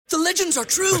The legends are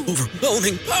true.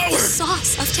 Overwhelming power!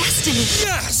 Sauce of destiny.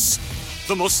 Yes!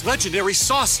 The most legendary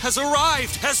sauce has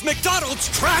arrived as McDonald's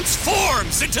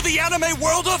transforms into the anime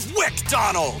world of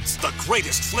WickDonald's. The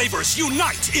greatest flavors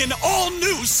unite in all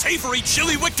new savory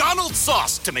chili McDonald's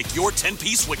sauce to make your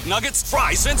 10-piece Wick Nuggets,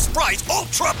 fries, and Sprite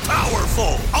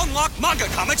ultra-powerful. Unlock manga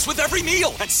comics with every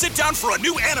meal and sit down for a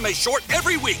new anime short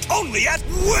every week only at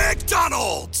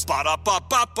WickDonald's.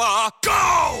 Ba-da-ba-ba-ba,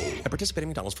 go! At participating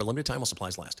McDonald's for a limited time while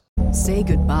supplies last. Say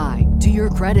goodbye to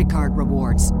your credit card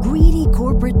rewards. Greedy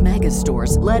corporate mega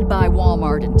stores, led by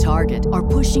Walmart and Target, are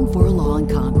pushing for a law in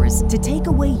Congress to take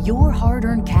away your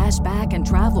hard-earned cash back and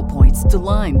travel points to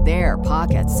line their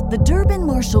pockets. The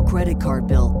Durbin-Marshall credit card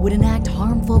bill would enact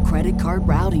harmful credit card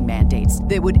routing mandates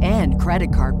that would end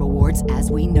credit card rewards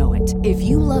as we know it. If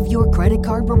you love your credit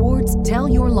card rewards, tell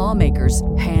your lawmakers,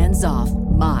 hands off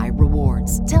my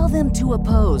rewards. Tell them to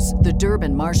oppose the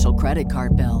Durbin-Marshall credit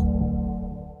card bill.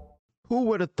 Who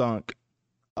would have thunk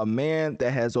a man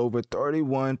that has over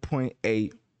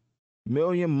 31.8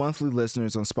 million monthly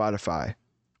listeners on Spotify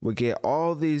would get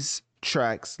all these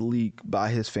tracks leaked by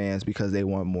his fans because they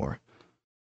want more?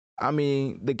 I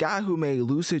mean, the guy who made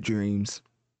Lucid Dreams,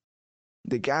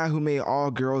 the guy who made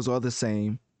All Girls Are the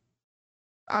Same,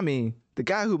 I mean, the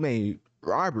guy who made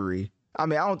Robbery. I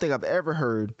mean, I don't think I've ever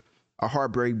heard a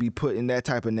heartbreak be put in that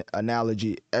type of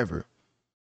analogy ever.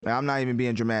 Now, I'm not even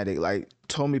being dramatic. Like,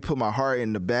 told me put my heart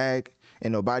in the bag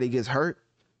and nobody gets hurt.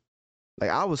 Like,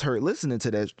 I was hurt listening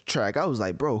to that track. I was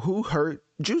like, bro, who hurt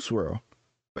Juice WRLD?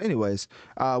 But anyways,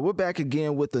 we're back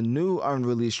again with a new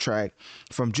unreleased track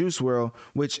from Juice WRLD,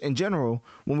 which in general,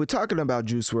 when we're talking about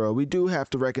Juice WRLD, we do have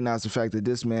to recognize the fact that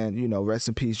this man, you know, rest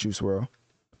in peace, Juice WRLD.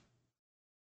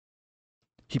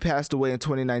 He passed away in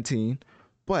 2019,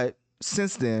 but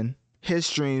since then, his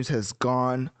streams has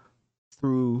gone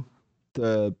through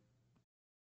the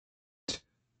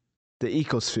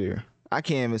ecosphere. I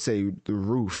can't even say the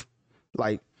roof.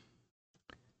 Like,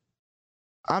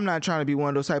 I'm not trying to be one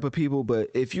of those type of people, but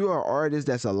if you are an artist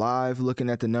that's alive looking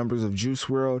at the numbers of Juice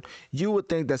WRLD, you would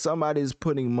think that somebody is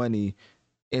putting money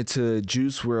into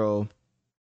Juice WRLD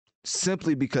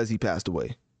simply because he passed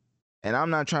away. And I'm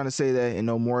not trying to say that in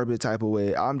no morbid type of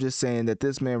way. I'm just saying that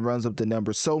this man runs up the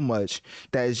numbers so much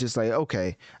that it's just like,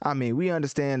 okay, I mean, we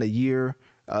understand a year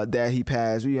that he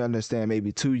passed. We understand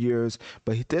maybe 2 years,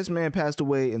 but this man passed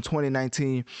away in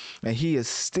 2019, and he is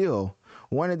still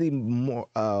one of the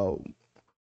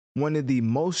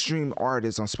most streamed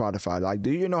artists on Spotify. Like,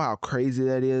 do you know how crazy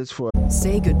that is? For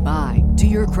Say goodbye to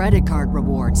your credit card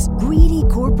rewards. Greedy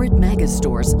corporate mega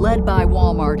stores, led by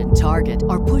Walmart and Target,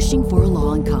 are pushing for a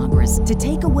law in Congress to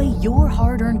take away your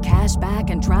hard-earned cash back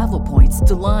and travel points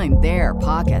to line their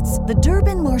pockets. The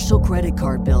Durbin-Marshall credit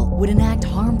card bill would enact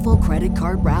harmful credit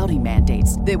card routing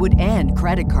mandates that would end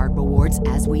credit card rewards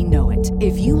as we know it.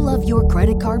 If you love your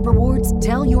credit card rewards,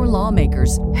 tell your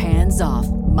lawmakers, hands off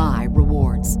my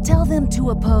rewards. Tell them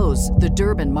to oppose the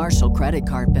Durbin-Marshall credit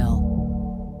card bill.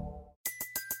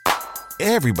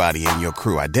 Everybody in your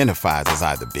crew identifies as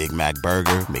either Big Mac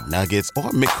Burger, McNuggets, or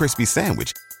McCrispy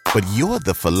Sandwich. But you're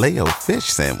the Filet-O-Fish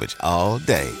Sandwich all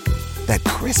day. That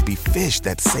crispy fish,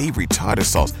 that savory tartar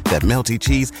sauce, that melty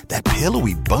cheese, that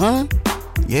pillowy bun.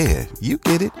 Yeah, you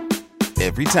get it.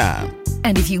 Every time.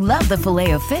 And if you love the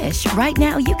Filet-O-Fish, right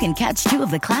now you can catch two of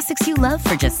the classics you love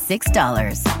for just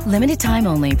 $6. Limited time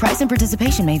only. Price and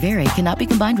participation may vary. Cannot be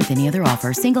combined with any other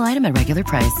offer. Single item at regular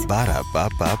price.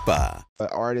 Ba-da-ba-ba-ba. An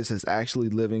artist is actually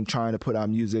living, trying to put out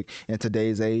music in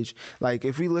today's age. Like,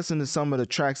 if we listen to some of the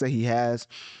tracks that he has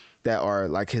that are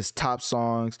like his top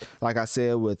songs, like I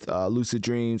said, with Lucid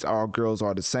Dreams, All Girls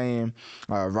Are the Same,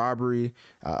 Robbery,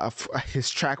 his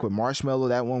track with Marshmello,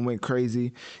 that one went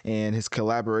crazy, and his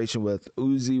collaboration with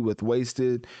Uzi with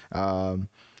Wasted,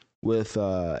 with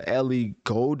Ellie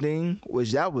Goulding,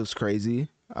 which that was crazy.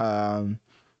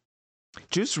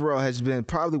 Juice WRLD has been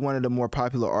probably one of the more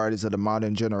popular artists of the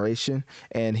modern generation,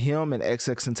 and him and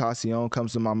XXXTentacion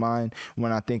comes to my mind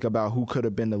when I think about who could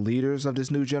have been the leaders of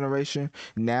this new generation.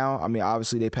 Now, I mean,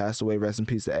 obviously they passed away, rest in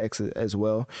peace to X as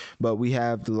well, but we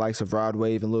have the likes of Rod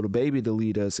Wave and Lil Baby to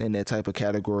lead us in that type of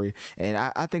category, and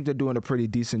I think they're doing a pretty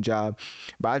decent job.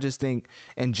 But I just think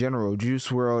in general, Juice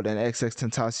WRLD and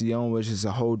XXXTentacion, which is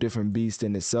a whole different beast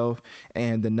in itself,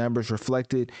 and the numbers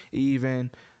reflected, even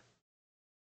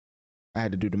I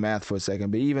had to do the math for a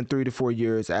second, but even 3 to 4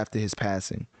 years after his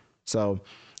passing. So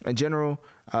in general,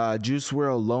 Juice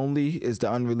WRLD Lonely is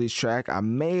the unreleased track. I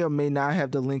may or may not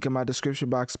have the link in my description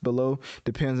box below.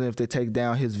 Depends on if they take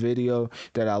down his video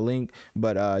that I link.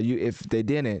 But if they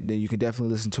didn't, then you can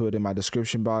definitely listen to it in my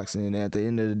description box. And at the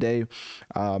end of the day,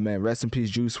 man, rest in peace,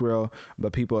 Juice WRLD.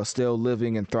 But people are still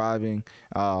living and thriving,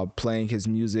 playing his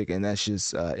music, and that's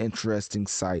just an interesting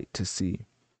sight to see.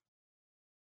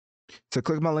 So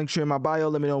click my link tree in my bio.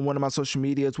 Let me know on one of my social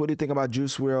medias. What do you think about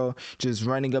Juice WRLD just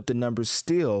running up the numbers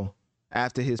still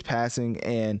after his passing?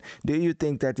 And do you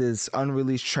think that this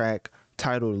unreleased track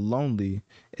titled Lonely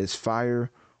is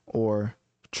fire or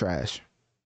trash?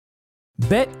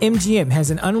 BetMGM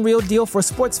has an unreal deal for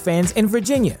sports fans in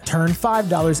Virginia. Turn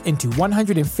 $5 into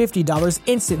 $150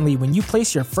 instantly when you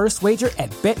place your first wager at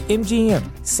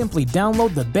BetMGM. Simply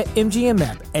download the BetMGM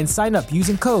app and sign up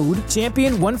using code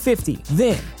Champion150.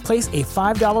 Then, place a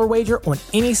 $5 wager on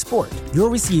any sport.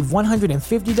 You'll receive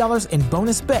 $150 in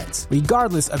bonus bets,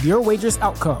 regardless of your wager's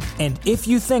outcome. And if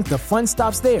you think the fun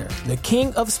stops there, the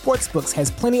king of sportsbooks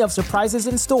has plenty of surprises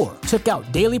in store. Check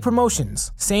out daily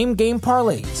promotions, same-game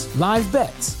parlays, live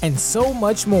bets, and so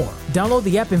much more. Download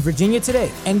the app in Virginia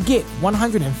today and get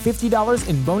 $150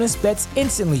 in bonus bets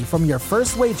instantly from your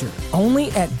first wager. Only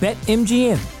at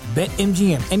BetMGM.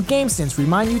 BetMGM and GameSense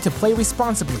remind you to play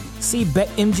responsibly. See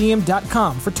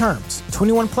BetMGM.com for terms.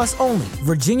 21 plus only.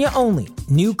 Virginia only.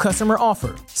 New customer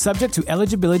offer. Subject to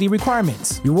eligibility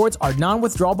requirements. Rewards are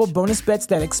non-withdrawable bonus bets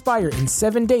that expire in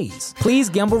 7 days. Please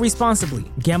gamble responsibly.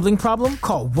 Gambling problem?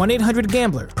 Call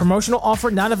 1-800-GAMBLER. Promotional offer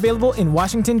not available in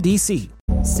Washington, D.C.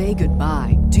 Say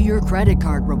goodbye to your credit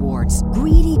card rewards.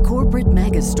 Greedy corporate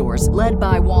mega stores, led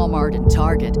by Walmart and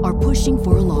Target, are pushing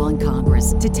for a law in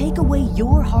Congress to take away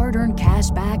your hard-earned cash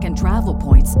back and travel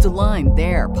points to line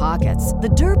their pockets. The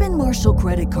Durbin-Marshall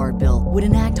credit card bill would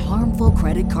enact harmful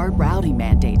credit card routing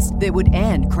mandates that would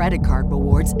end credit card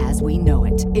rewards as we know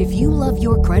it. If you love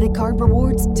your credit card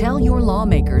rewards, tell your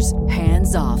lawmakers,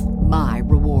 hands off my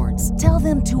rewards. Tell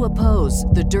them to oppose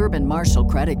the Durbin-Marshall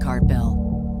credit card bill.